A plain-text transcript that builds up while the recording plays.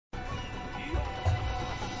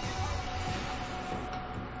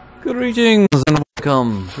Greetings and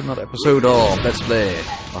welcome to another episode of Let's Play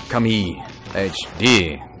Okami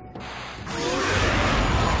HD.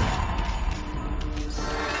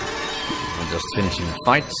 I'm just finishing a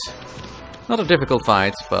fight. Not a difficult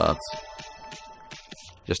fight, but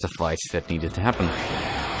just a fight that needed to happen.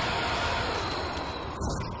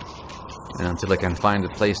 And until I can find a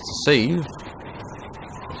place to save,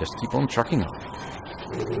 I just keep on trucking on.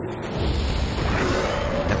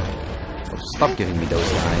 So stop giving me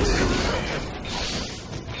those eyes.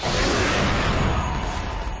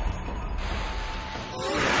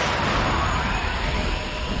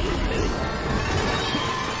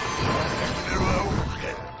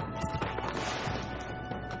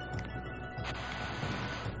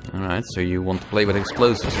 Alright, so you want to play with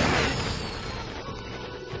explosives.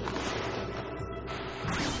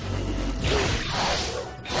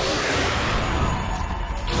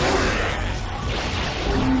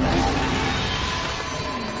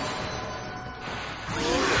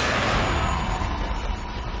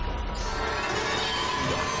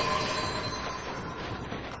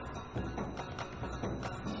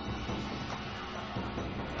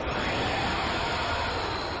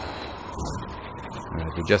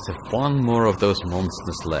 We just have one more of those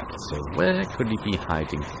monsters left, so where could he be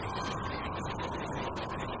hiding?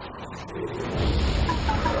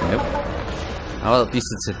 Nope. Oh, well, at least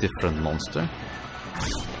it's a different monster.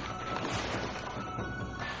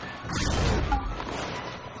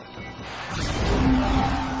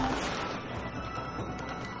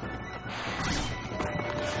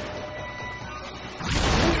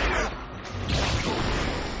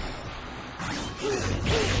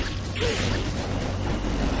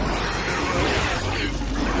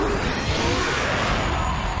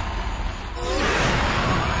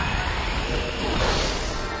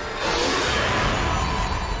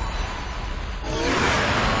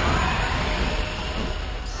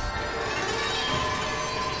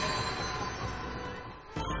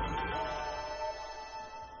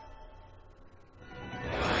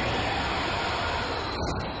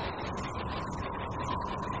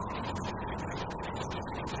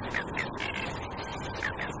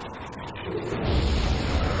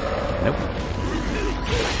 Nope.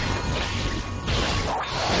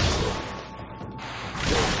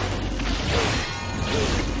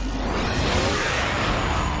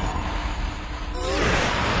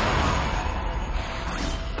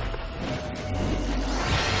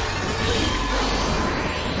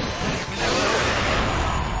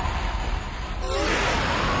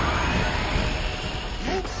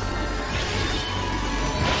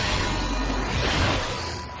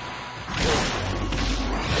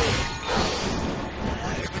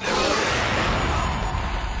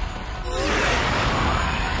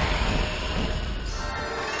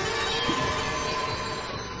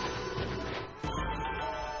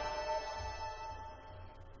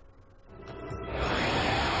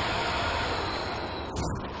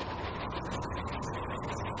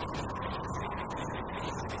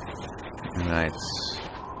 Right.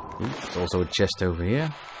 There's also a chest over here.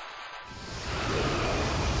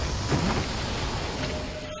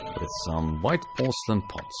 With some white porcelain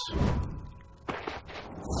pots. I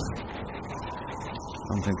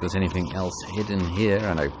don't think there's anything else hidden here,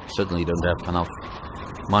 and I certainly don't have enough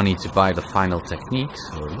money to buy the final technique,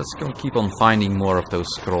 so let's go keep on finding more of those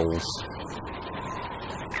scrolls.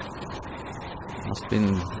 Must have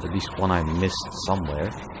been at least one I missed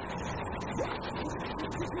somewhere.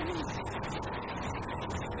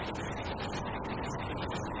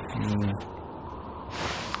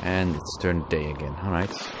 And it's turned day again, alright.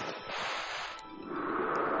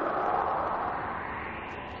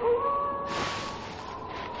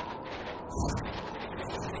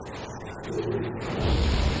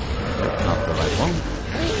 Not the right one.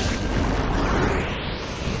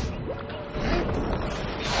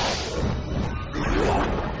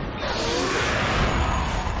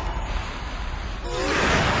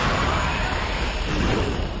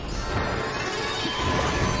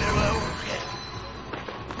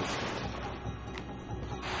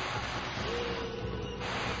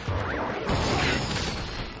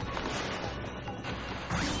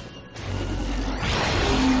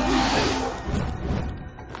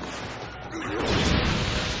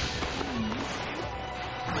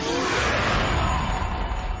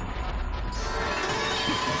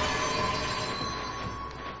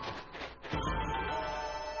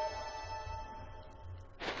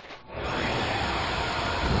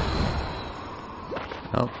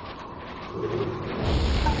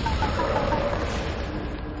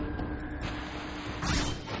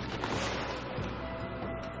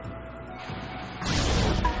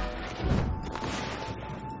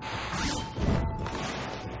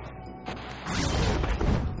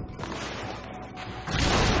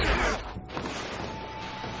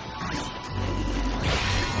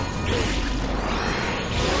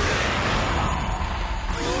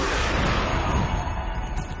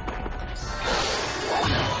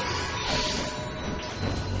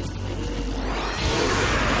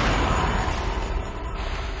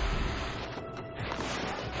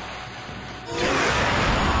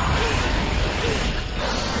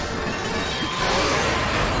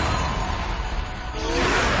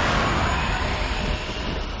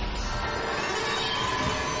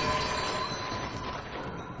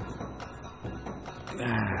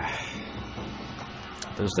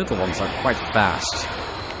 Those little ones are quite fast.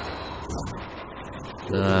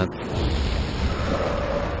 No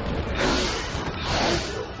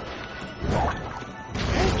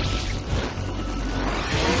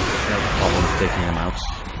problem taking them out.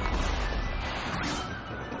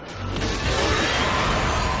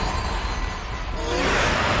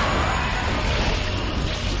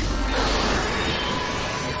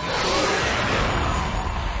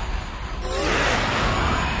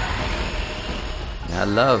 I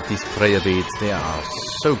love these prayer beads, they are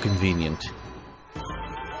so convenient.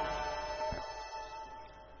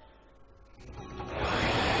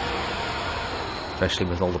 Especially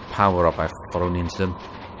with all the power up I've thrown into them.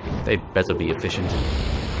 They better be efficient.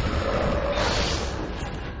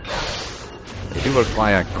 They do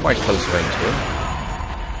require quite close range though.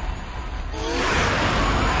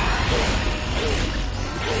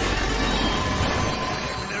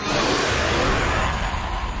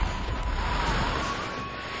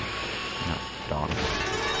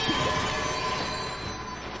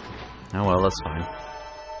 Oh well, that's fine.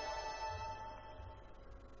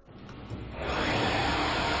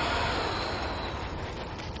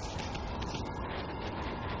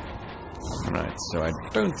 Alright, so I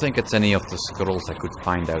don't think it's any of the scrolls I could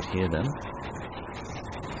find out here then.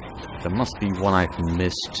 There must be one I've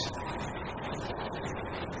missed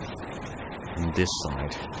on this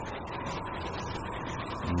side.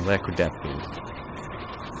 And where could that be?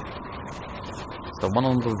 Is there one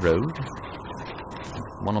on the road?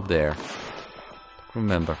 One up there.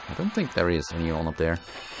 Remember, I don't think there is anyone up there.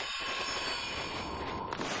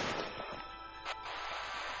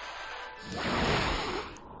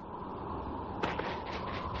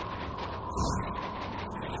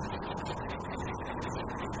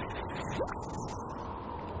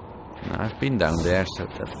 No, I've been down there, so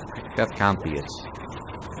that can't be it.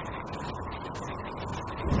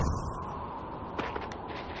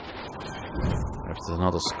 There's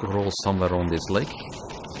another scroll somewhere on this lake.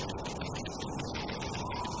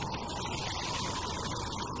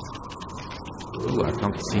 Ooh, I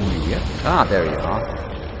can't see you yet. Ah, there you are.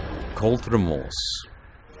 Cold remorse.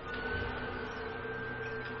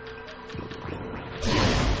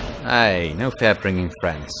 Hey, no fair bringing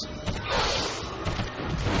friends.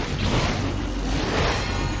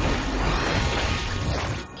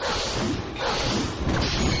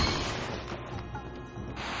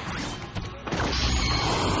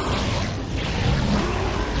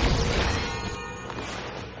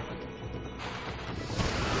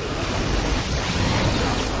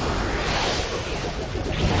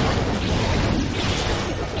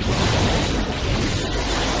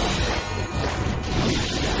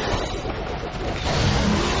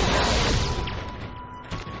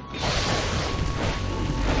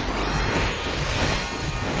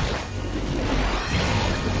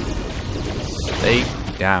 Stay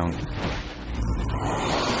down.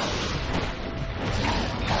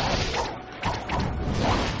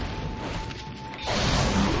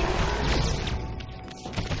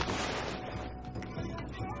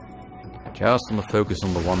 Just on the focus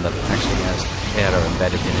on the one that actually has error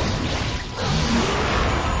embedded in it.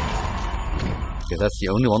 Okay, that's the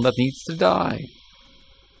only one that needs to die.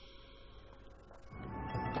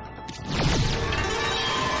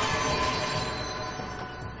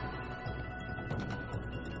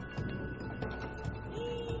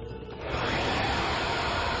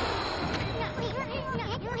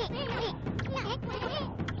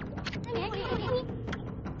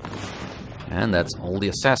 And that's all the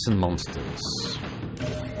assassin monsters.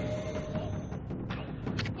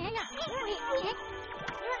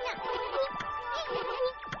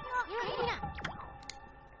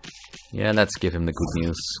 Yeah, let's give him the good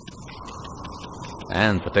news.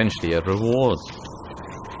 And potentially a reward.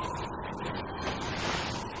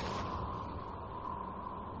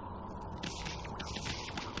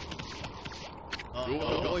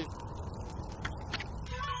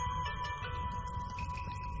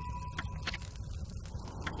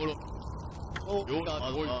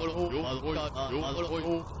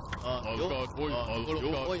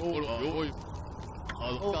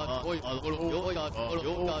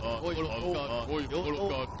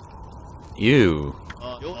 You.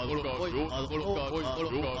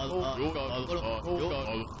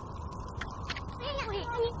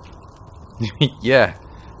 Yeah,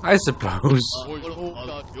 I suppose.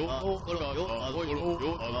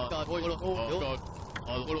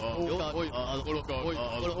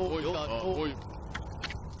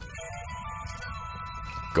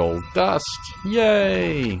 Gold dust!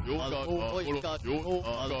 Yay!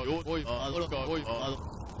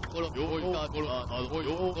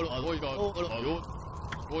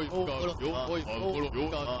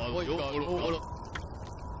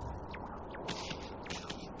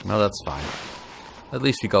 Well, that's fine. At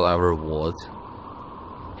least we got our reward.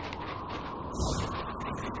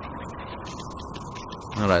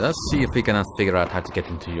 Alright, let's see if we can figure out how to get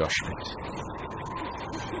into Yoshpit.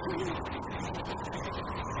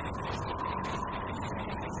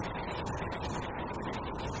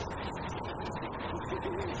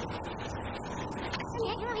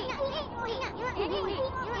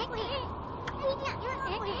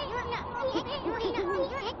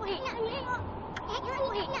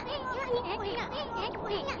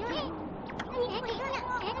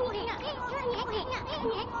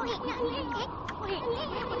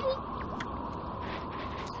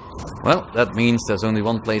 Well, that means there's only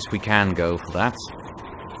one place we can go for that.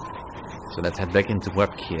 So let's head back into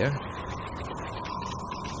work here.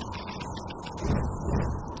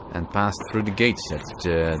 And pass through the gates that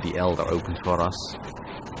the Elder opened for us.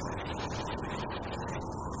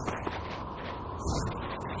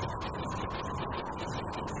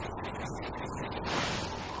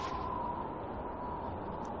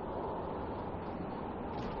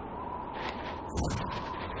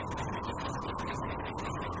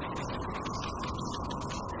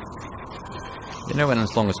 You know, and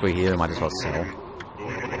as long as we're here, might as well sell.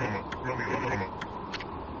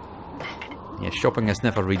 Yeah, shopping has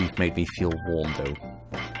never really made me feel warm, though.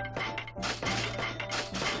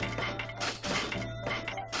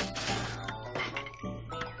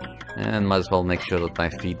 And might as well make sure that my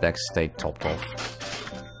feedback stayed topped off.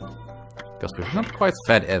 Because we've not quite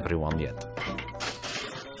fed everyone yet.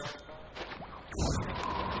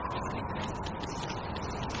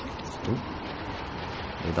 Ooh.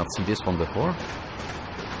 Did not see this one before.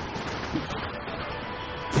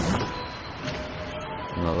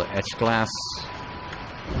 Another edge glass.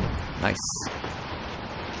 Nice.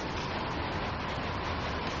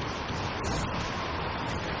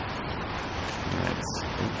 Alright.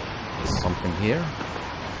 There's something here.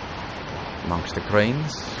 Amongst the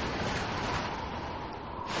cranes.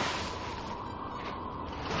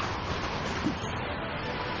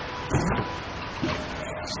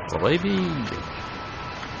 Strawberry.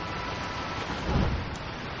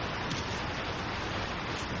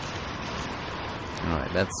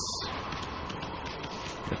 Alright, let's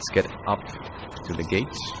get up to the gate.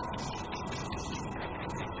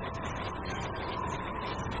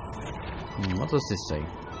 What does this say?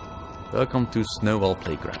 Welcome to Snowball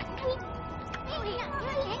Playground.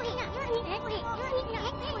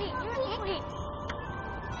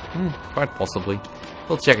 Quite possibly.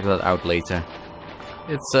 We'll check that out later.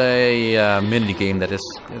 It's a mini game that it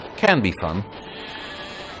can be fun.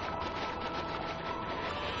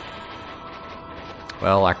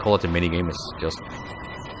 Well, I call it a minigame, it's just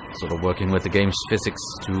sort of working with the game's physics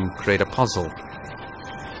to create a puzzle.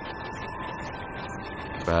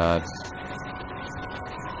 But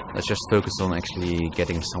let's just focus on actually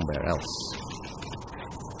getting somewhere else.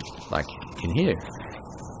 Like in here.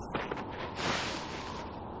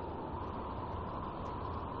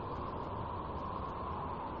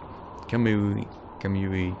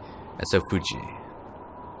 Kamui Asofuji.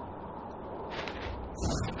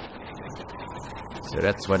 So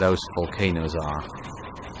that's where those volcanoes are.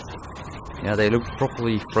 Yeah, they look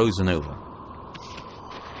properly frozen over.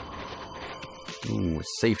 Ooh, a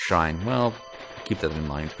safe shrine. Well, keep that in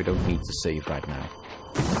mind. We don't need to save right now.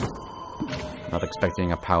 Not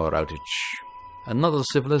expecting a power outage. Another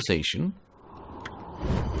civilization.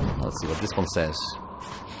 Let's see what this one says.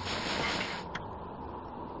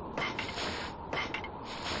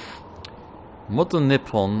 Modern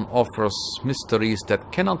Nippon offers mysteries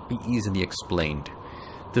that cannot be easily explained.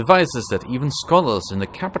 Devices that even scholars in the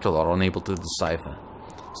capital are unable to decipher.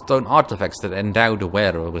 Stone artifacts that endow the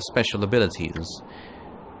wearer with special abilities.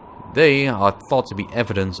 They are thought to be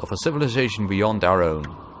evidence of a civilization beyond our own.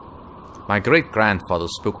 My great-grandfather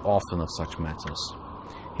spoke often of such matters.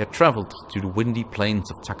 He had travelled to the windy plains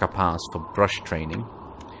of Taka Pass for brush training.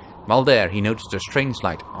 While there, he noticed a strange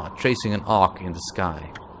light tracing an arc in the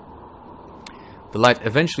sky. The light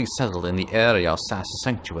eventually settled in the area of Sasa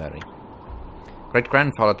Sanctuary.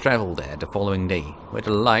 Great-grandfather travelled there the following day. Where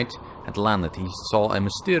the light had landed, he saw a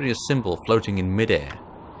mysterious symbol floating in mid-air.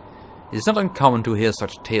 It is not uncommon to hear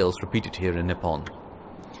such tales repeated here in Nippon.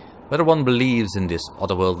 Whether one believes in this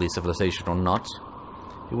otherworldly civilization or not,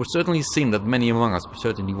 it would certainly seem that many among us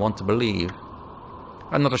certainly want to believe.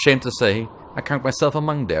 I'm not ashamed to say, I count myself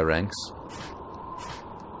among their ranks.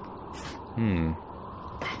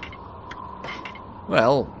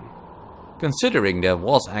 Well, considering there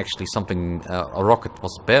was actually something, a rocket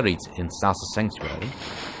was buried in Sasa Sanctuary.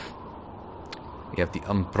 We have the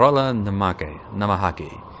umbrella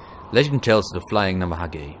Namahage. Legend tells of the flying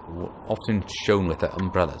Namahage, often shown with their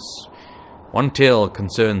umbrellas. One tale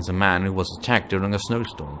concerns a man who was attacked during a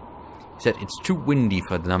snowstorm. He said it's too windy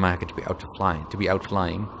for the Namahage to be out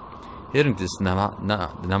flying. Hearing this, the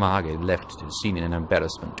Namahage left the scene in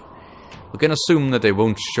embarrassment. We can assume that they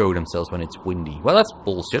won't show themselves when it's windy. Well, that's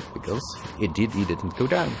bullshit, because he didn't go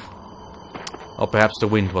down. Or perhaps the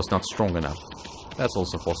wind was not strong enough. That's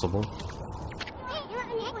also possible.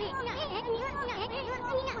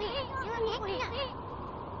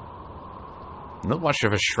 Not much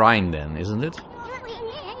of a shrine then, isn't it?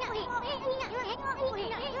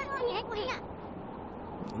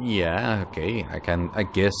 Yeah, okay. I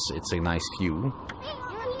guess it's a nice view.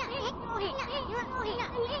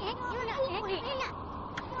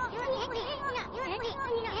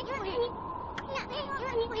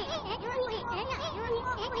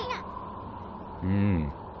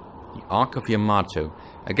 The Ark of Yamato.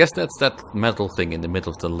 I guess that's that metal thing in the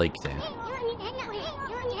middle of the lake there.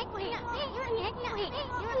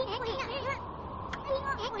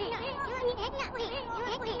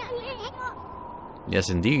 Yes,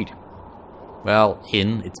 indeed. Well,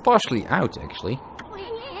 it's partially out, actually.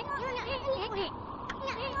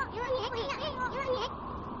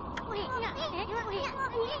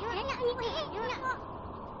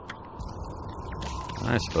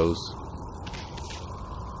 I suppose.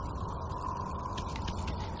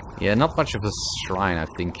 Yeah, not much of a shrine, I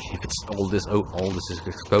think, if it's all this is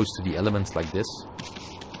exposed to the elements like this.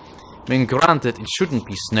 I mean, granted, it shouldn't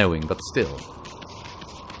be snowing, but still.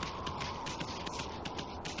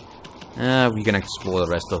 We can explore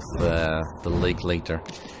the rest of the lake later.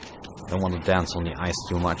 Don't want to dance on the ice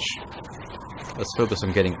too much. Let's focus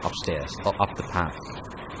on getting upstairs, or up the path.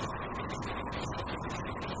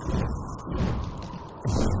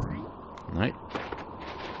 Right.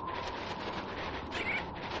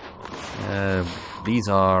 These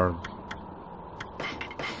are...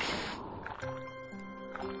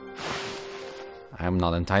 I'm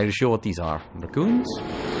not entirely sure what these are. Raccoons?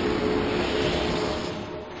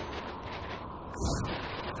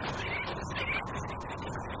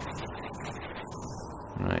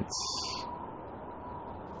 Right.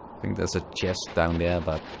 I think there's a chest down there,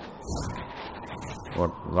 but...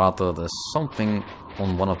 Or rather, there's something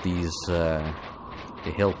on one of these, the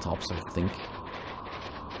hilltops, I think.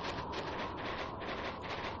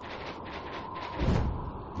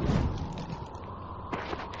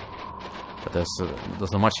 But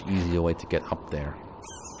there's a much easier way to get up there.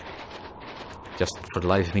 Just for the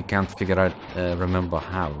life of me, can't figure out, remember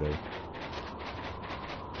how, though.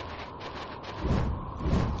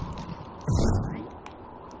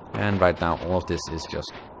 And right now, all of this is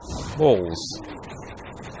just walls.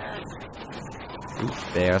 Ooh,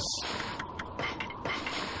 there's...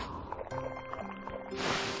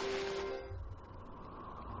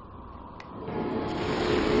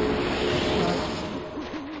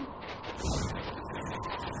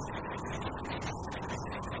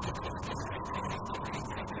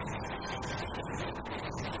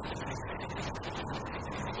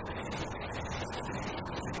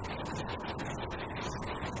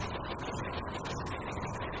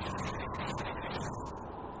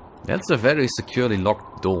 That's a very securely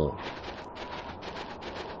locked door.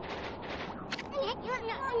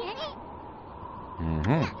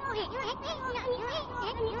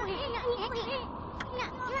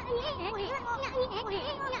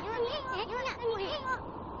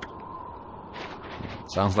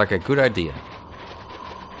 Sounds like a good idea.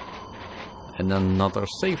 And another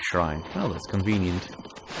safe shrine. Well, that's convenient.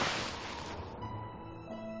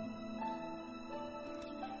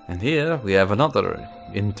 And here we have another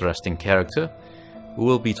interesting character who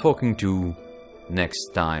we'll be talking to next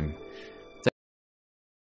time.